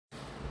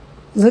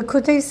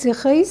Likutei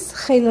Sichos,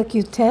 Chelek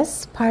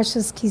Yutes,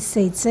 Parshas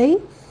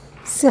Kiseitze,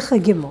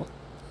 Sicha Gimel.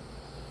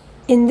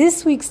 In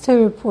this week's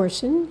Torah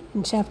portion,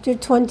 in chapter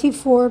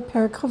 24,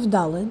 Perek Chav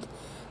Daled,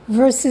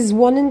 verses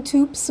 1 and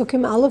 2,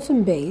 Psukim Aleph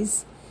and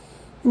Beis,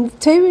 and the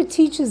Torah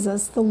teaches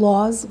us the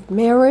laws of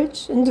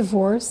marriage and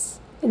divorce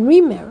and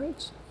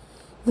remarriage.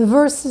 The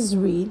verses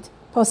read,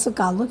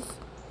 Pasuk Aleph,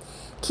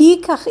 Ki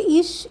yikach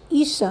ish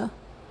isha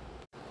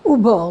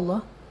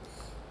u'ba'ola.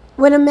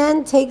 When a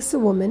man takes a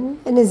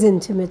woman and is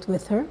intimate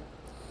with her,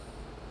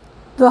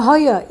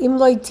 v'haya im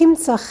lo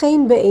timtza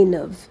chen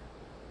be'einav,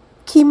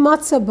 ki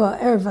matza ba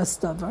ervas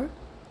davar,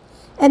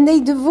 and they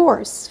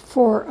divorce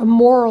for a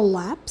moral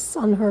lapse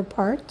on her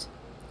part,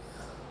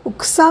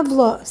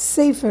 uksavla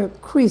sefer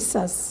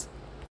krisas,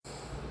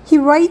 he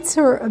writes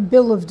her a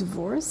bill of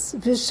divorce,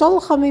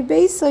 v'sholcha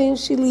mibeisai, and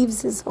she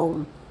leaves his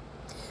home.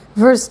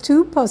 Verse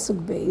 2,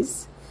 Pasuk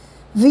Beis,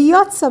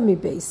 v'yatza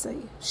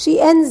mibeisai, she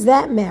ends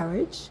that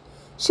marriage.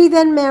 She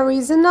then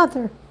marries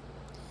another.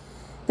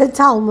 The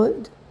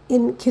Talmud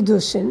in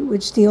Kiddushin,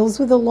 which deals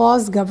with the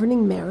laws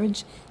governing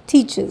marriage,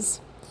 teaches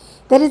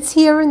that it's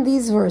here in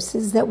these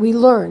verses that we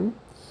learn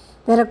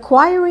that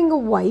acquiring a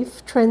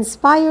wife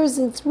transpires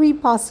in three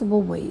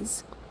possible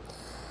ways.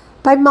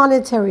 By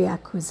monetary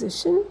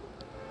acquisition.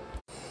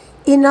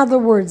 In other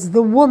words,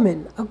 the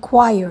woman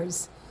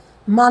acquires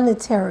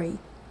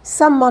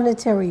some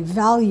monetary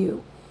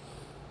value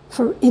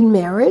in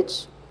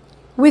marriage,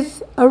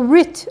 with a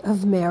writ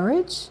of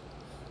marriage,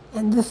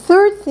 and the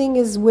third thing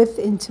is with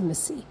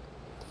intimacy.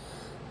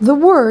 The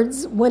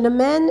words, when a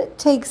man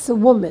takes a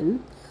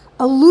woman,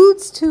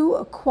 alludes to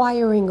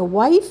acquiring a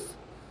wife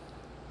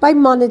by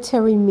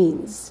monetary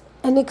means,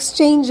 an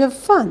exchange of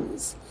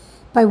funds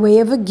by way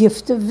of a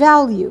gift of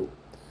value,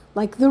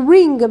 like the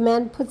ring a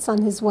man puts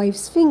on his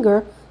wife's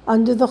finger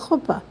under the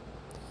chuppah.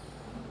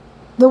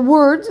 The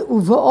word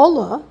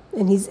uva'ola,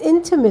 and he's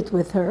intimate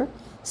with her,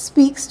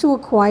 speaks to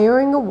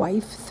acquiring a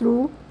wife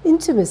through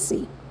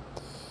intimacy.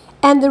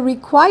 And the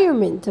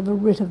requirement of a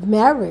writ of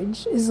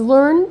marriage is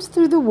learned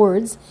through the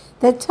words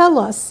that tell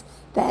us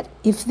that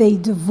if they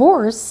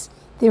divorce,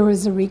 there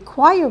is a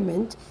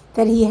requirement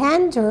that he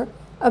hand her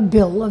a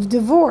bill of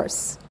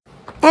divorce.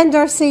 And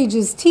our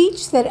sages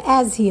teach that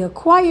as he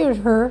acquired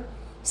her,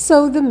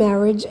 so the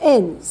marriage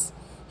ends.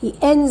 He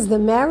ends the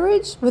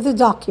marriage with a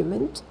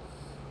document,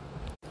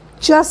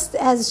 just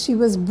as she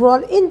was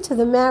brought into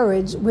the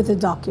marriage with a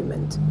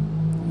document.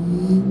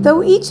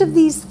 Though each of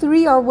these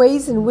three are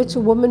ways in which a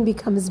woman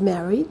becomes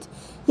married,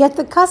 yet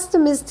the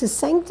custom is to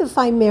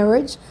sanctify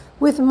marriage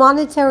with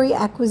monetary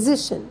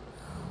acquisition,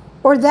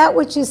 or that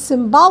which is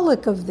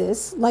symbolic of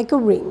this, like a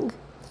ring,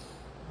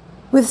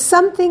 with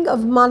something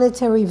of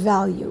monetary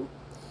value.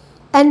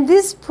 And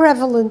this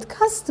prevalent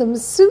custom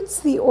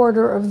suits the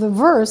order of the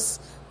verse,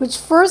 which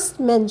first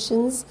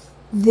mentions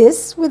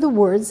this with the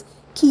words,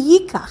 Ki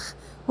yikach,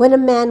 when a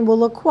man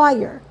will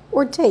acquire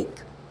or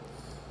take.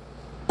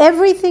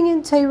 Everything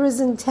in Torah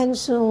is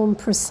intentional and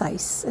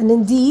precise, and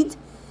indeed,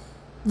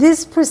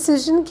 this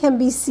precision can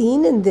be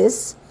seen in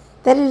this,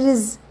 that it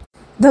is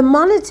the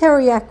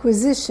monetary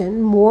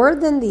acquisition more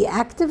than the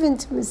act of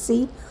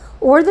intimacy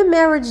or the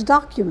marriage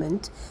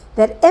document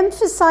that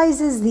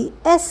emphasizes the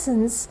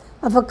essence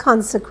of a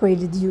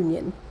consecrated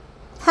union.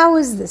 How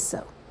is this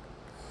so?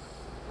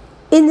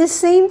 In the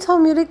same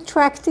Talmudic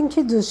tract in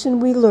Kiddushin,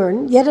 we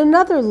learn yet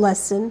another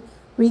lesson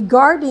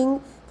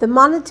regarding the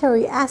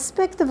monetary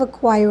aspect of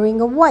acquiring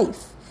a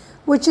wife,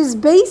 which is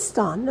based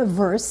on a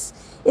verse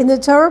in the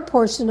Torah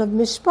portion of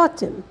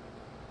Mishpatim.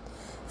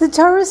 The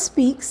Torah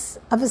speaks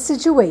of a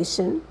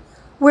situation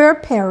where a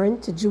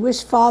parent, a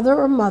Jewish father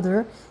or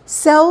mother,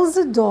 sells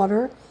a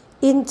daughter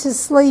into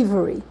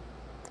slavery,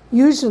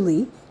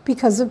 usually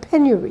because of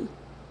penury.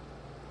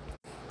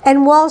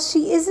 And while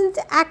she isn't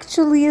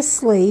actually a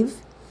slave,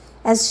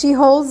 as she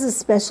holds a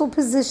special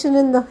position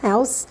in the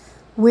house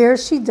where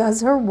she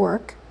does her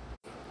work,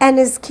 and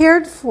is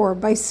cared for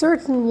by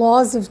certain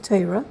laws of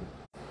Torah,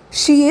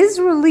 she is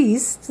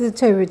released, the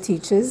Torah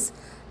teaches,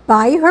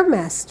 by her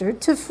master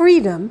to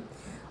freedom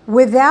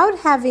without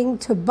having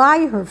to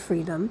buy her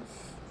freedom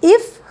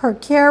if her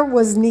care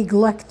was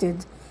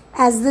neglected,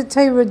 as the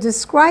Torah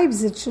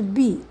describes it should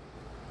be.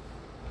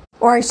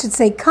 Or I should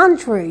say,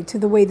 contrary to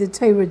the way the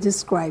Torah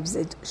describes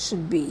it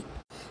should be.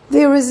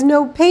 There is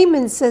no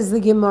payment, says the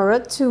Gemara,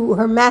 to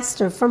her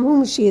master from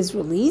whom she is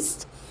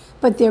released,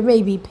 but there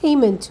may be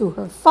payment to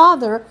her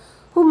father,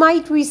 who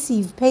might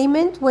receive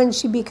payment when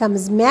she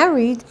becomes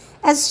married,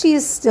 as she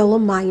is still a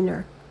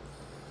minor.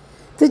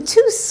 The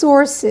two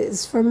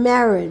sources for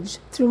marriage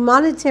through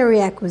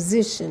monetary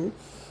acquisition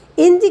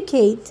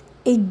indicate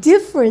a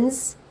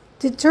difference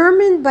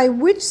determined by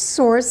which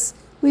source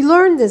we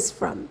learn this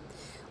from,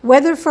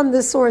 whether from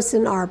the source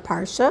in our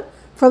parsha,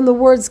 from the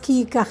words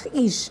Ki yikach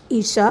ish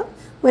isha,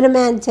 when a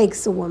man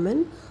takes a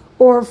woman,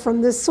 or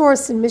from the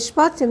source in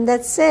Mishpatim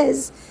that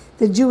says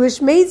the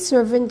Jewish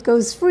maidservant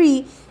goes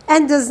free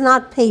and does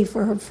not pay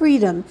for her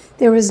freedom.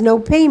 There is no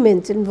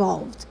payment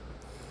involved.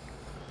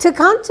 To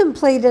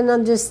contemplate and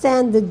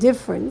understand the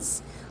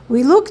difference,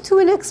 we look to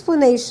an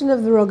explanation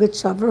of the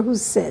Rogatchover, who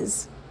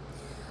says,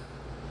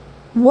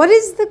 what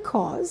is the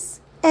cause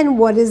and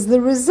what is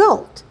the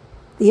result,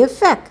 the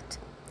effect?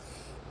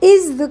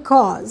 Is the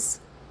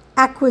cause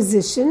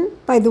acquisition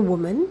by the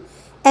woman,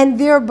 and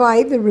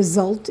thereby the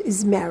result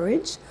is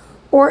marriage,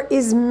 or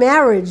is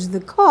marriage the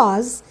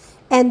cause,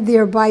 and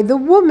thereby the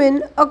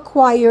woman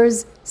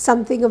acquires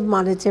something of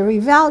monetary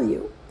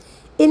value?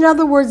 In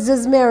other words,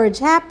 does marriage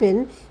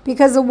happen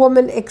because a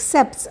woman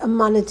accepts a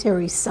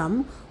monetary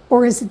sum,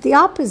 or is it the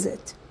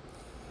opposite?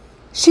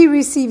 She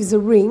receives a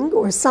ring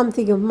or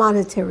something of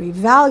monetary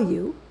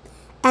value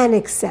and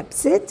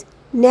accepts it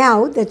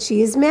now that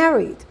she is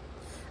married.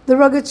 The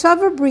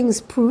Rogatchover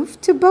brings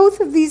proof to both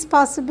of these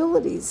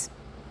possibilities.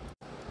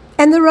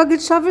 And the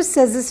Rogatchover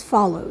says as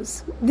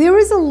follows: there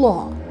is a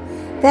law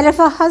that if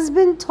a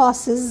husband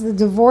tosses the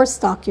divorce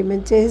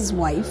document to his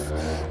wife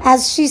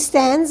as she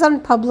stands on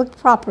public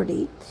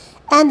property,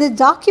 and the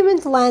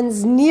document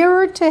lands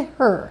nearer to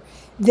her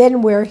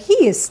than where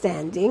he is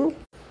standing,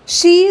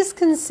 she is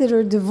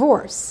considered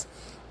divorced.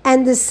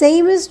 And the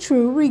same is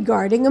true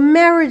regarding a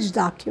marriage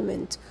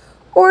document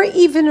or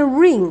even a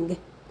ring.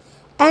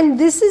 And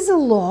this is a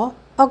law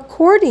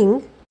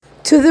according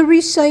to the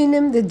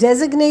Rishonim, the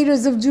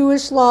designators of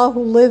Jewish law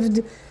who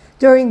lived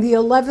during the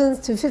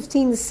 11th to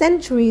 15th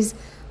centuries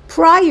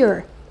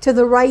prior to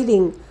the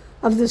writing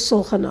of the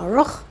Shulchan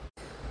Aruch,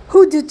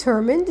 who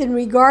determined in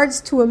regards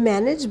to a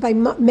marriage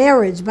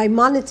by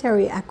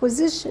monetary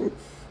acquisition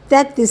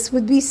that this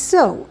would be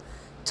so.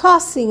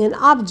 Tossing an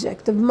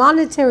object of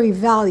monetary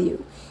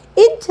value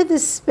into the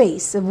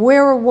space of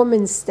where a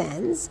woman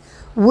stands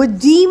would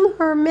deem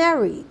her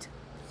married.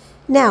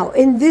 Now,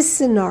 in this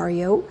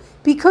scenario,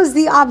 because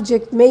the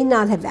object may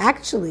not have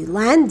actually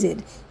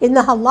landed in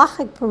the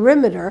halachic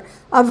perimeter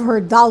of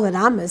her dalet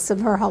amas,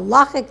 of her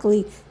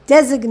halachically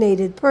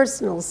designated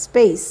personal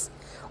space,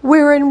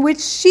 wherein which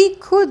she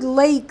could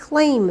lay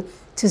claim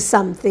to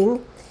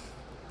something,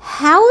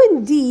 how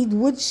indeed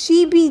would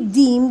she be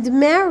deemed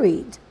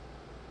married?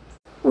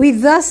 We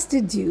thus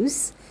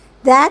deduce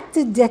that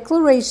the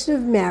declaration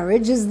of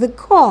marriage is the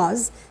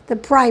cause, the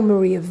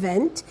primary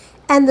event,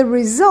 and the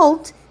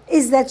result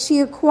is that she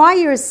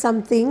acquires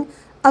something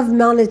of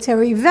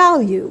monetary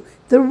value,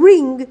 the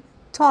ring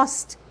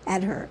tossed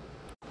at her,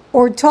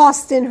 or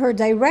tossed in her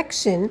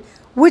direction,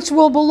 which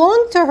will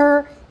belong to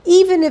her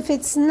even if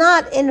it's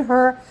not in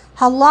her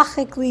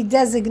halachically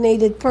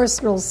designated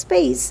personal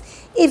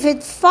space, if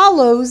it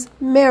follows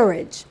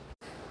marriage.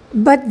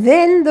 But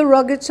then the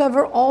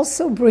Rogatchover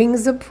also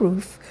brings a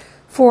proof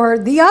for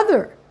the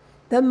other.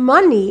 The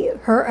money,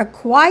 her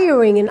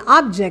acquiring an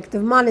object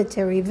of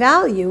monetary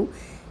value,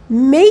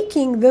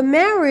 making the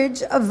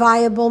marriage a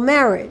viable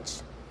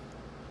marriage.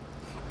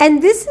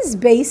 And this is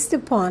based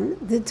upon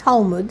the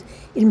Talmud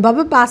in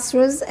Baba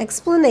Basra's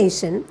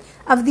explanation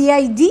of the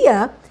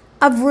idea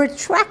of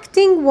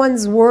retracting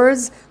one's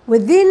words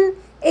within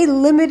a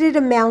limited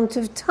amount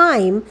of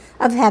time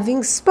of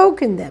having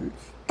spoken them,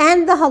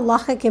 and the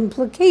halachic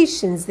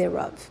implications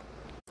thereof.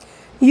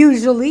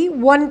 Usually,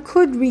 one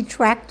could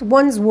retract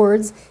one's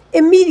words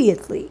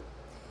immediately.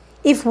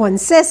 If one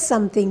says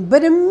something,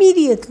 but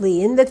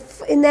immediately in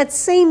that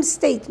same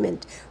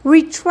statement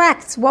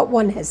retracts what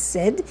one has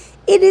said,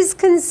 it is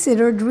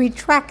considered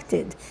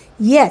retracted.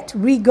 Yet,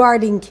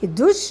 regarding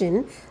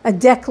Kiddushin, a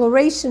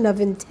declaration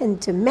of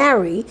intent to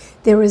marry,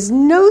 there is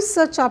no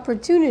such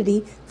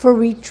opportunity for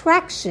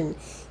retraction,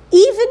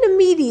 even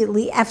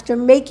immediately after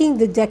making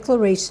the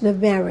declaration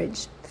of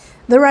marriage.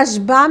 The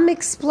Rashbam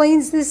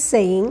explains this,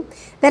 saying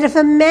that if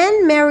a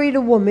man married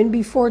a woman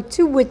before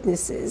two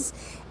witnesses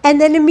and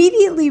then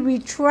immediately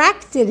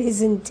retracted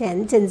his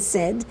intent and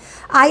said,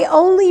 I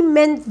only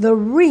meant the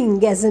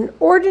ring as an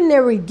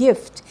ordinary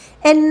gift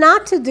and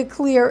not to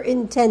declare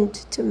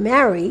intent to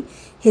marry,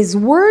 his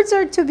words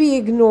are to be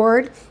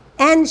ignored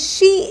and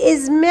she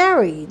is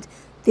married.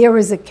 There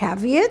is a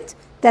caveat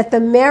that the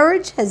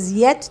marriage has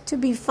yet to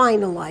be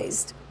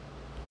finalized.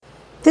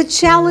 The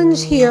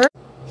challenge here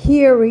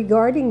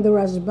regarding the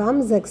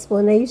Rashbam's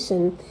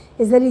explanation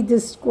is that he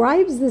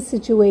describes the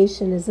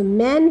situation as a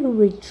man who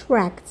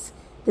retracts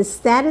the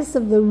status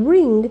of the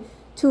ring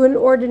to an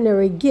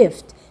ordinary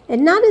gift,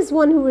 and not as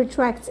one who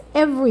retracts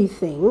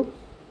everything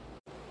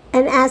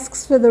and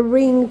asks for the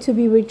ring to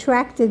be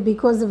retracted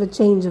because of a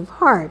change of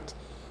heart.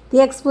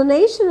 The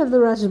explanation of the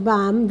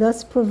Rashbam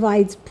thus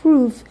provides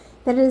proof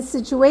that in a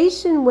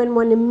situation when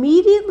one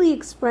immediately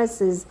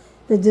expresses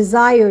the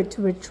desire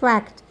to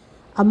retract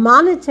a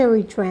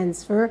monetary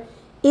transfer,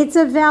 it's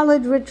a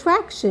valid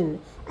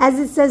retraction, as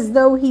it's as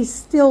though he's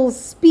still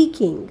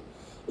speaking.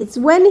 It's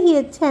when he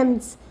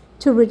attempts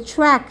to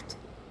retract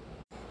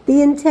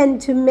the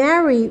intent to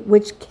marry,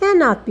 which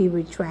cannot be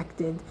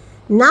retracted,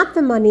 not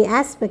the money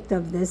aspect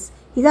of this.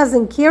 He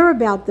doesn't care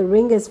about the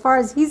ring. As far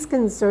as he's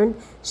concerned,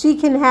 she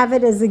can have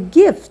it as a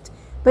gift,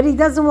 but he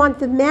doesn't want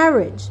the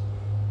marriage,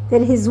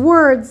 that his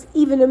words,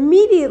 even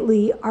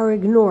immediately, are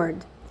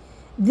ignored.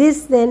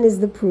 This then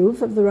is the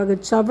proof of the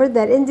Rogatchover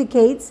that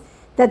indicates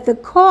that the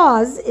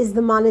cause is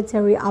the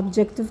monetary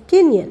object of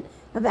kinyan,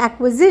 of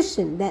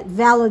acquisition that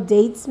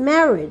validates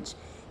marriage.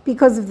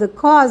 Because of the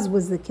cause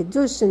was the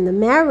Kiddushin, the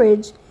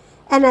marriage,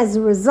 and as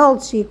a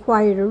result she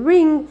acquired a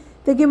ring,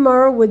 the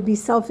Gemara would be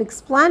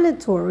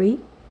self-explanatory.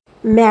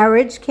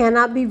 Marriage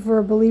cannot be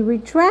verbally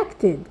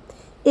retracted.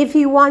 If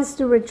he wants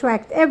to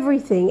retract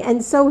everything,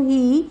 and so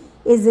he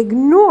is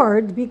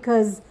ignored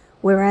because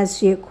whereas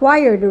she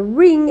acquired a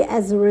ring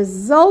as a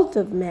result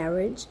of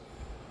marriage,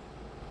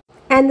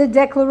 and the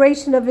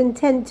declaration of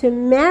intent to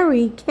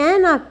marry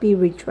cannot be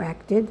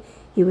retracted,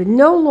 he would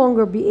no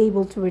longer be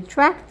able to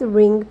retract the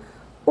ring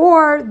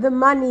or the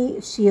money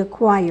she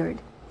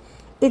acquired.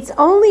 It's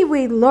only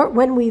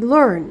when we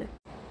learn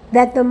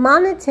that the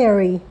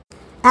monetary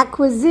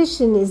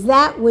acquisition is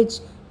that which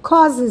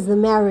causes the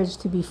marriage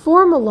to be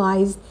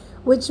formalized,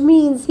 which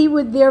means he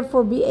would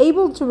therefore be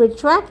able to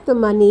retract the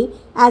money,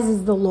 as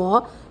is the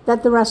law,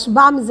 that the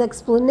Rashbam's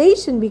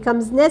explanation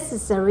becomes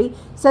necessary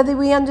so that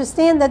we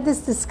understand that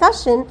this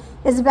discussion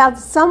is about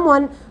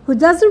someone who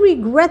doesn't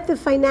regret the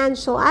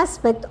financial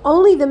aspect,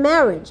 only the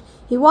marriage.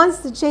 He wants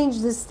to change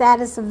the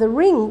status of the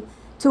ring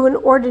to an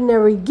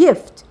ordinary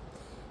gift.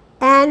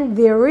 And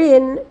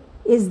therein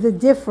is the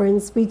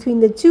difference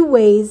between the two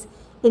ways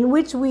in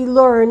which we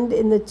learned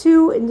in the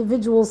two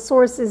individual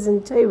sources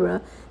in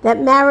Torah that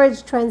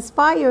marriage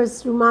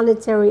transpires through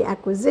monetary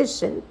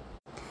acquisition.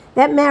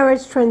 That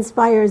marriage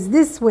transpires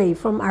this way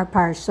from our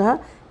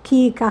parsha,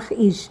 ki yikach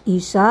ish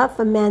isha, if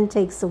a man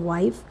takes a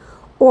wife,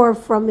 or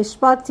from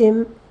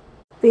Mishpatim,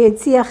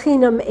 v'yetziach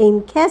chinam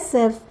ein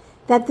kesef,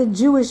 that the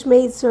Jewish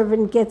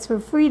maidservant gets her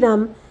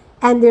freedom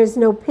and there's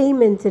no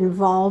payment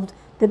involved.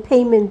 The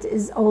payment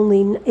is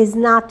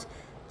not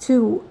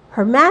to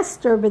her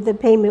master, but the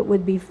payment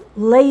would be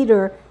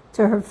later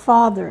to her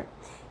father.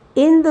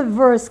 In the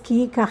verse,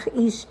 ki yikach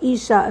ish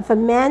isha, if a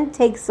man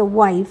takes a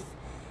wife,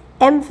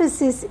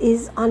 emphasis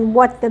is on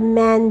what the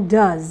man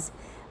does.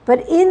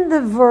 But in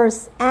the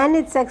verse and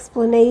its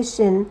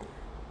explanation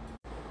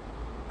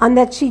on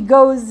that she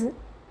goes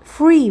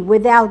free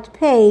without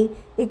pay,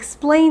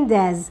 explained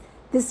as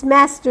this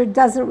master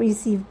doesn't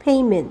receive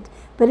payment.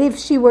 But if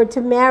she were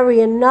to marry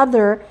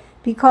another,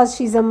 because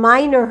she's a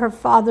minor, her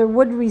father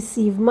would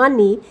receive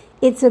money.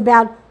 It's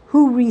about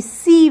who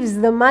receives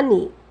the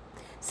money.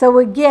 So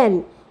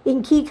again,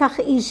 in ki yikach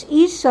ish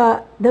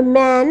isha, the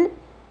man,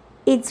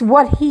 it's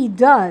what he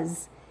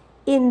does.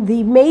 In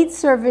the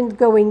maidservant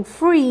going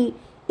free,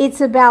 it's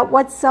about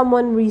what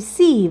someone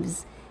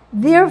receives.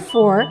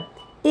 Therefore,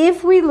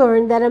 if we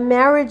learn that a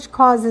marriage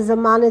causes a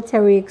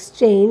monetary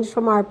exchange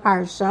from our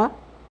parsha,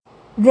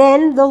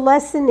 then the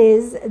lesson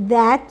is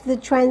that the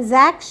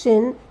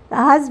transaction, the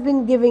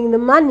husband giving the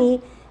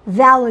money,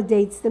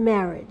 validates the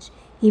marriage.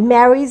 He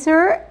marries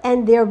her,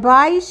 and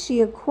thereby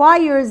she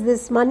acquires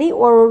this money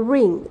or a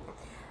ring.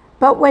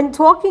 But when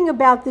talking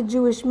about the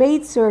Jewish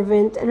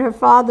maidservant and her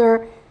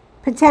father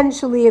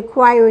potentially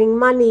acquiring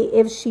money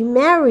if she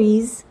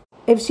marries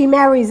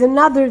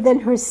another,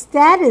 then her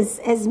status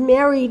as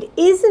married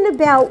isn't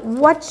about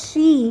what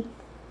she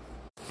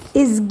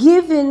is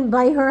given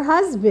by her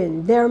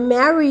husband. They're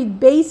married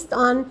based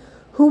on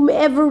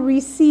whomever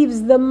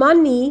receives the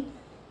money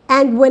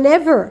and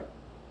whenever,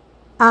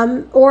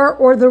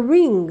 or the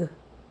ring,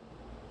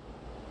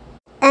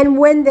 and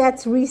when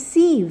that's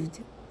received.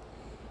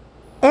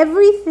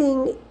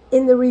 Everything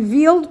in the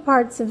revealed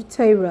parts of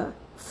Torah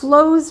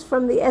flows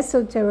from the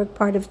esoteric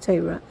part of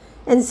Torah.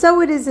 And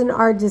so it is in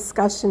our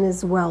discussion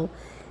as well.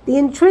 The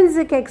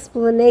intrinsic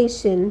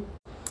explanation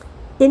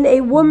in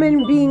a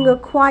woman being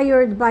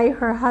acquired by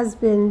her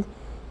husband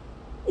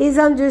is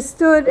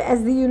understood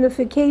as the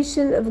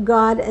unification of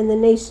God and the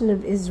nation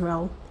of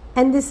Israel.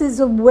 And this is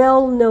a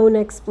well-known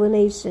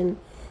explanation.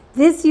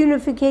 This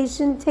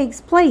unification takes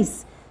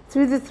place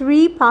through the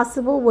three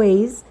possible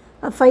ways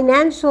of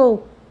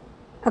financial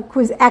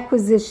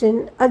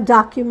acquisition, a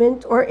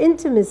document, or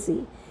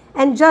intimacy.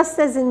 And just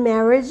as in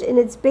marriage, in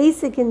its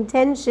basic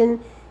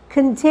intention,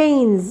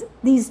 contains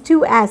these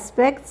two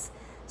aspects,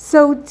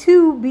 so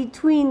too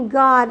between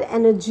God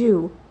and a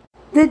Jew.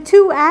 The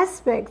two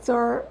aspects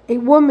are a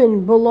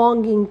woman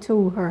belonging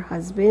to her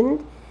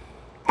husband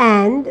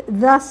and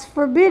thus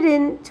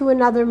forbidden to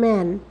another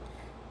man,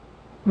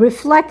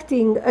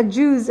 reflecting a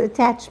Jew's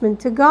attachment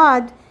to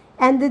God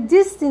and the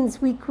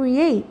distance we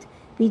create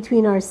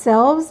between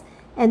ourselves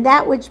and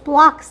that which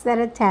blocks that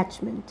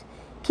attachment,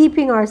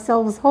 keeping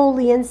ourselves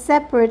holy and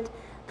separate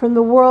from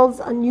the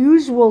world's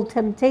unusual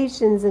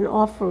temptations and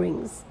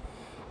offerings.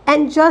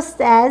 And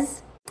just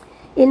as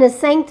in a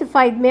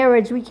sanctified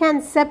marriage we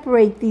can't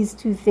separate these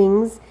two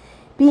things,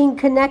 being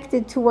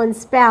connected to one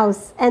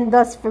spouse and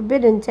thus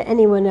forbidden to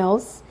anyone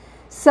else,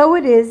 so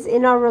it is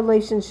in our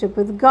relationship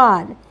with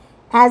God.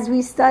 As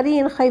we study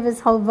in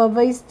Chovos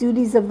HaLevavos,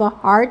 duties of the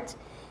heart,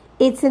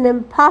 it's an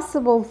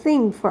impossible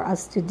thing for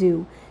us to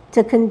do,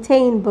 to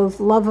contain both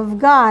love of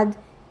God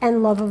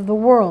and love of the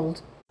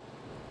world.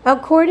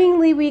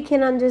 Accordingly, we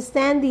can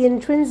understand the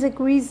intrinsic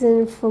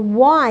reason for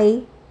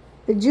why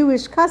the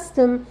Jewish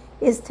custom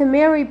is to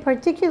marry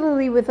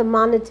particularly with a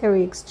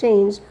monetary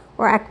exchange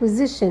or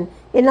acquisition,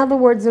 in other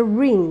words, a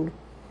ring.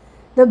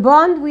 The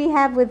bond we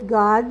have with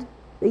God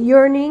the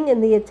yearning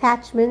and the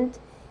attachment,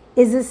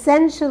 is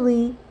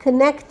essentially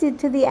connected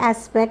to the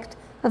aspect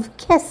of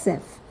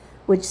kesef,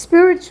 which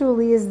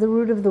spiritually is the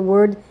root of the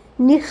word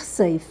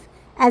nichseif,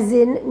 as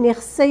in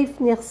nichseif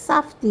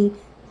nichsafti,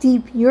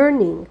 deep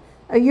yearning,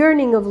 a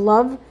yearning of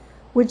love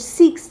which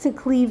seeks to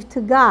cleave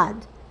to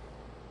God.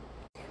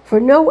 For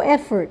no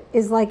effort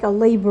is like a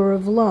labor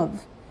of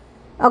love.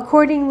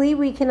 Accordingly,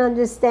 we can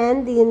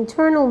understand the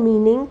internal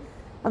meaning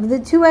of the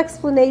two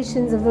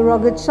explanations of the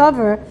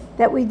Rogatchover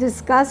that we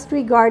discussed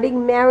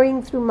regarding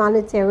marrying through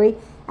monetary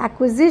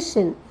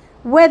acquisition,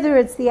 whether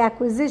it's the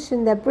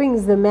acquisition that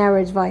brings the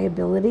marriage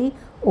viability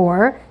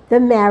or the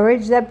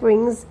marriage that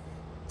brings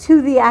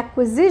to the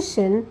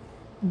acquisition.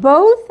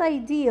 Both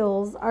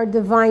ideals are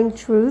divine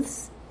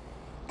truths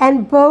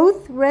and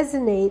both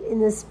resonate in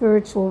the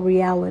spiritual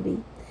reality.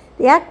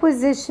 The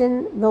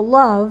acquisition, the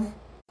love,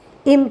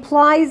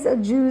 implies a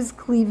Jew's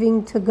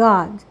cleaving to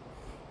God,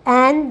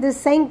 and the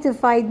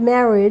sanctified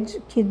marriage,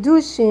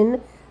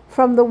 kiddushin,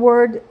 from the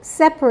word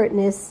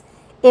separateness,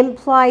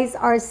 implies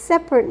our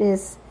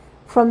separateness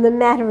from the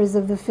matters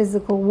of the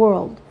physical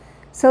world.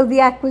 So the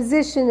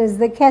acquisition is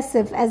the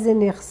kesef, as in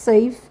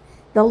ichseif,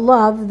 the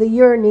love, the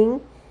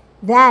yearning,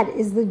 that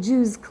is the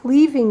Jew's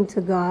cleaving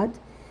to God.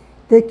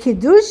 The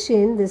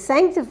kiddushin, the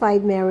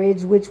sanctified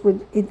marriage, which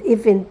would,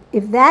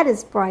 if that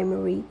is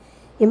primary,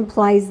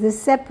 implies the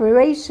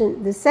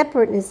separation, the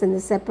separateness and the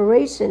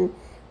separation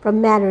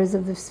from matters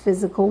of this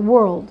physical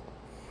world.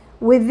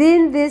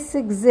 Within this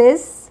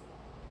exists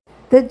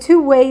the two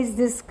ways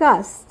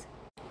discussed,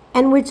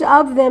 and which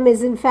of them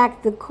is in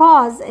fact the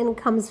cause and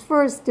comes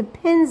first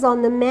depends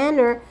on the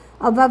manner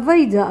of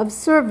avodah, of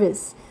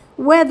service,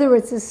 whether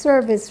it's a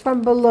service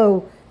from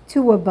below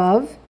to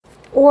above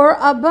or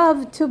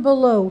above to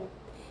below.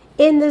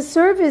 In the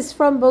service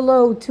from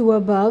below to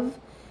above,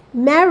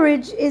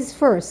 marriage is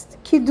first,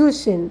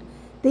 kiddushin,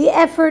 the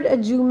effort a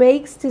Jew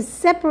makes to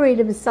separate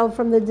himself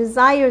from the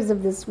desires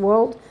of this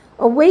world,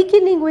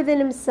 awakening within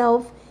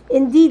himself,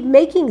 indeed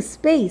making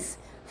space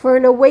for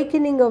an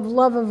awakening of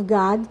love of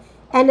God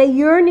and a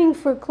yearning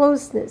for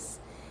closeness.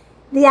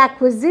 The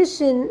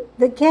acquisition,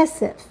 the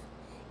kesef,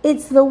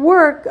 it's the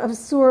work of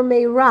sur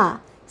meirah,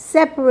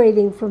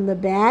 separating from the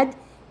bad,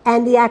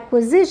 and the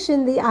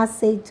acquisition, the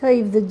aseh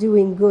tov, the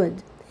doing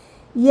good.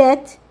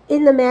 Yet,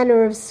 in the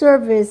manner of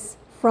service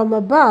from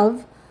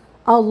above,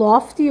 a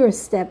loftier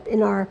step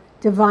in our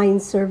divine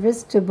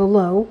service to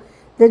below,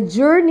 the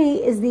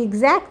journey is the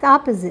exact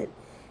opposite.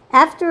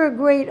 After a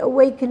great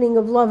awakening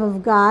of love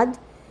of God,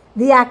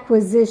 the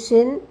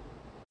acquisition,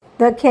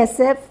 the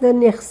kesef, the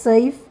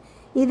nichseif,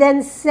 he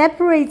then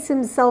separates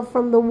himself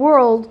from the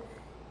world.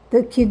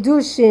 The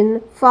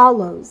kiddushin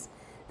follows.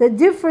 The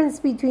difference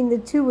between the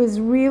two is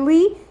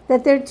really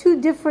that they're two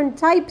different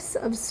types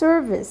of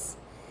service.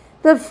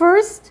 The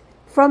first,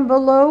 from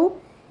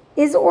below,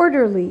 is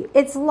orderly,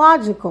 it's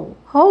logical,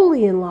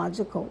 holy and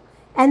logical,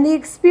 and the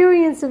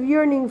experience of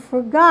yearning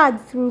for God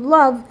through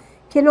love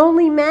can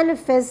only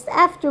manifest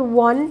after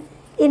one,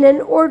 in an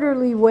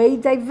orderly way,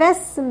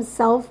 divests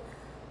himself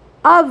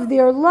of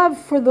their love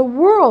for the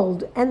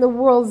world and the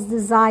world's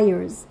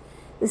desires.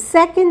 The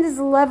second is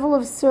a level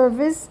of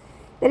service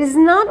that is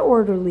not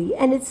orderly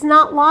and it's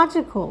not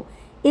logical.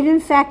 It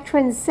in fact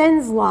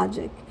transcends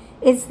logic.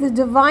 It's the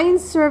divine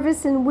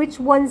service in which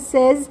one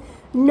says,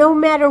 no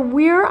matter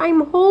where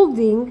I'm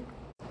holding,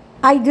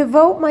 I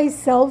devote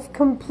myself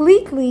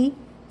completely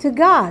to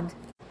God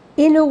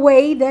in a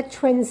way that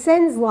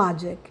transcends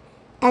logic.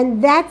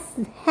 And that's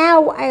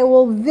how I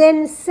will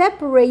then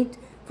separate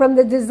from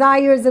the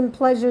desires and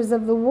pleasures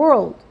of the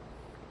world.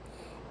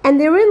 And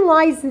therein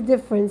lies the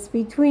difference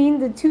between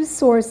the two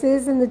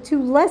sources and the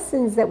two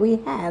lessons that we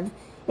have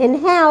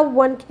in how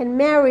one can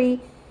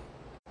marry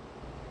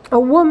a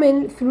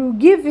woman through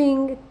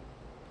giving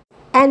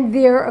and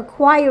their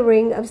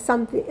acquiring of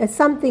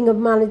something of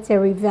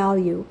monetary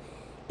value.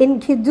 In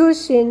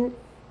kiddushin,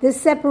 the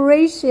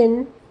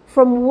separation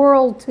from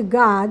world to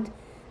God,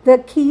 the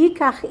ki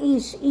yikach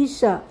ish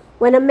isha,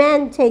 when a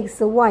man takes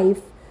a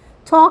wife,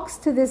 talks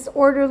to this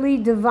orderly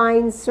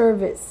divine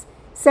service,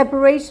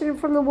 separation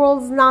from the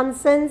world's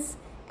nonsense,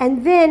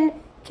 and then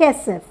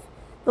kesef,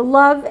 the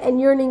love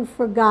and yearning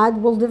for God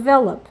will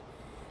develop.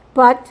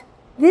 But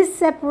this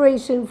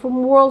separation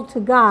from world to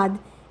God,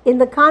 in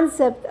the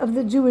concept of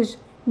the Jewish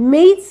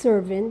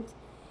maidservant,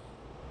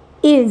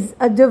 is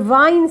a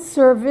divine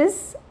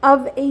service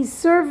of a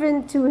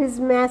servant to his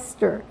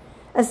master,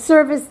 a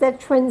service that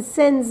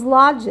transcends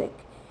logic.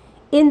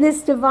 In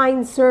this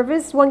divine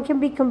service, one can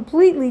be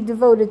completely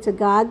devoted to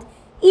God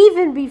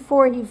even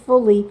before he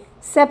fully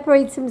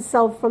separates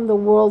himself from the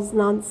world's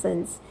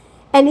nonsense.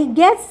 And he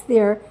gets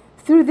there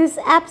through this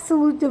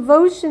absolute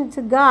devotion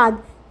to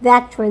God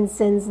that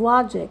transcends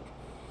logic.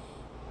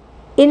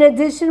 In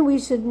addition, we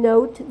should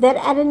note that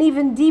at an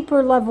even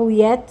deeper level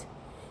yet,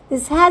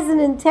 this has an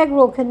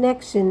integral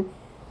connection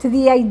to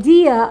the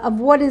idea of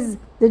what is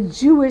the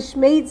Jewish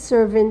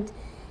maidservant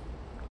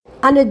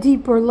on a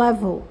deeper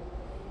level.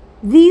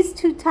 These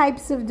two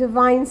types of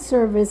divine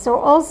service are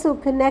also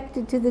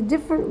connected to the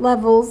different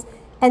levels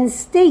and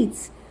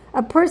states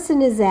a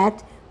person is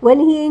at when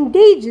he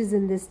engages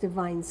in this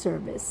divine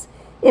service.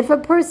 If a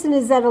person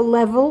is at a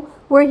level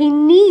where he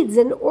needs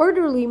an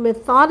orderly,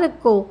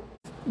 methodical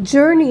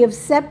journey of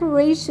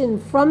separation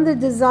from the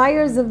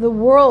desires of the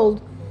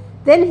world,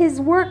 then his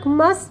work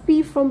must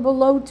be from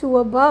below to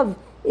above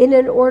in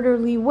an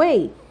orderly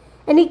way.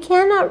 And he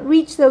cannot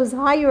reach those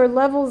higher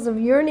levels of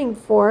yearning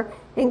for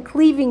and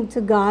cleaving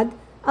to God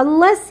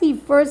unless he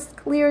first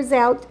clears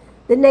out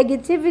the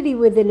negativity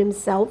within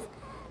himself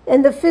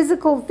and the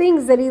physical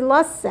things that he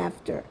lusts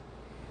after.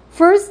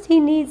 First, he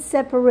needs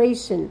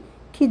separation,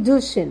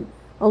 kiddushin.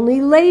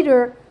 Only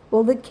later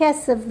will the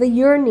kesef, the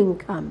yearning,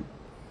 come.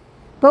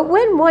 But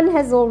when one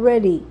has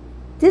already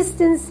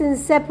distanced and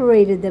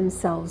separated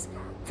themselves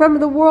from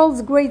the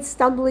world's great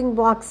stumbling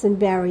blocks and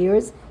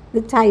barriers,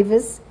 the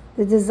taivas,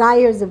 the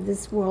desires of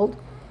this world,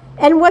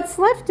 and what's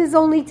left is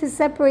only to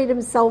separate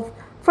himself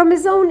from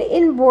his own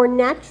inborn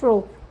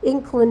natural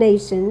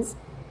inclinations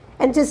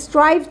and to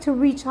strive to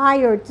reach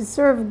higher, to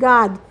serve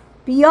God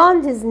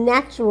beyond his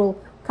natural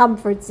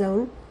comfort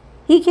zone,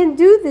 he can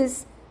do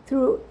this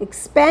through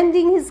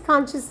expanding his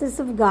consciousness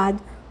of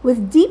God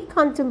with deep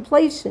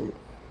contemplation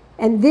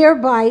and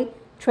thereby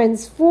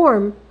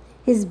transform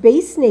his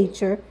base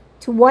nature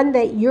to one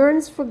that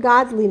yearns for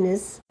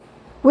godliness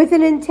with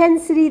an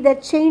intensity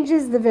that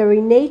changes the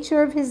very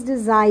nature of his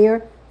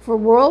desire for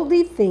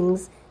worldly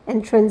things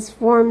and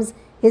transforms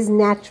his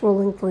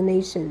natural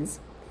inclinations.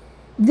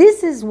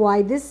 This is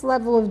why this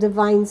level of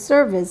divine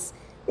service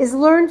is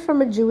learned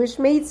from a Jewish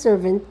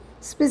maidservant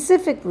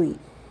specifically,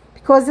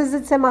 because as the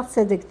Tzemach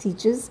Tzedek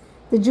teaches,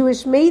 the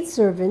Jewish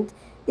maidservant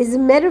is a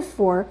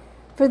metaphor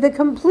for the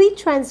complete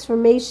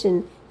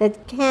transformation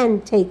that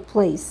can take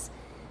place.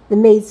 The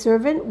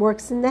maidservant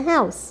works in the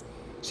house.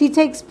 She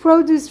takes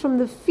produce from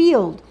the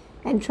field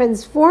and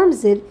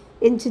transforms it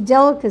into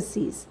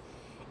delicacies.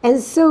 And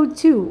so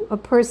too, a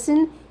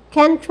person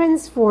can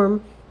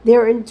transform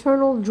their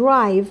internal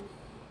drive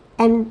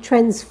and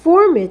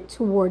transform it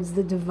towards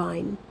the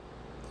divine.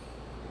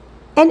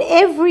 And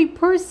every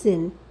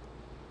person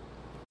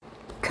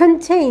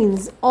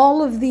contains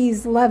all of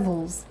these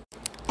levels.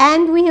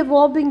 And we have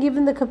all been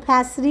given the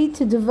capacity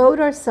to devote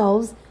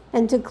ourselves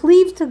and to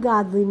cleave to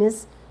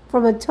godliness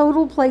from a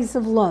total place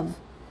of love,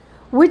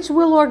 which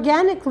will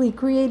organically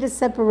create a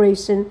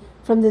separation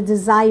from the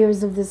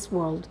desires of this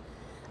world,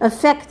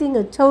 affecting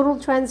a total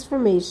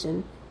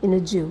transformation in a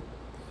Jew.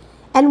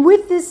 And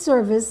with this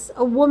service,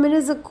 a woman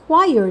is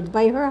acquired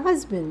by her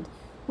husband.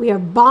 We are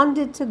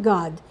bonded to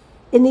God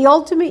in the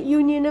ultimate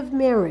union of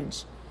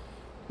marriage.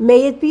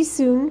 May it be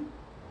soon,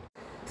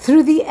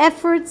 through the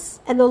efforts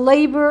and the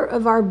labor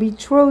of our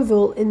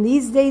betrothal in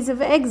these days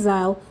of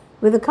exile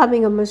with the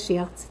coming of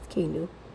Mashiach Tzidkenu.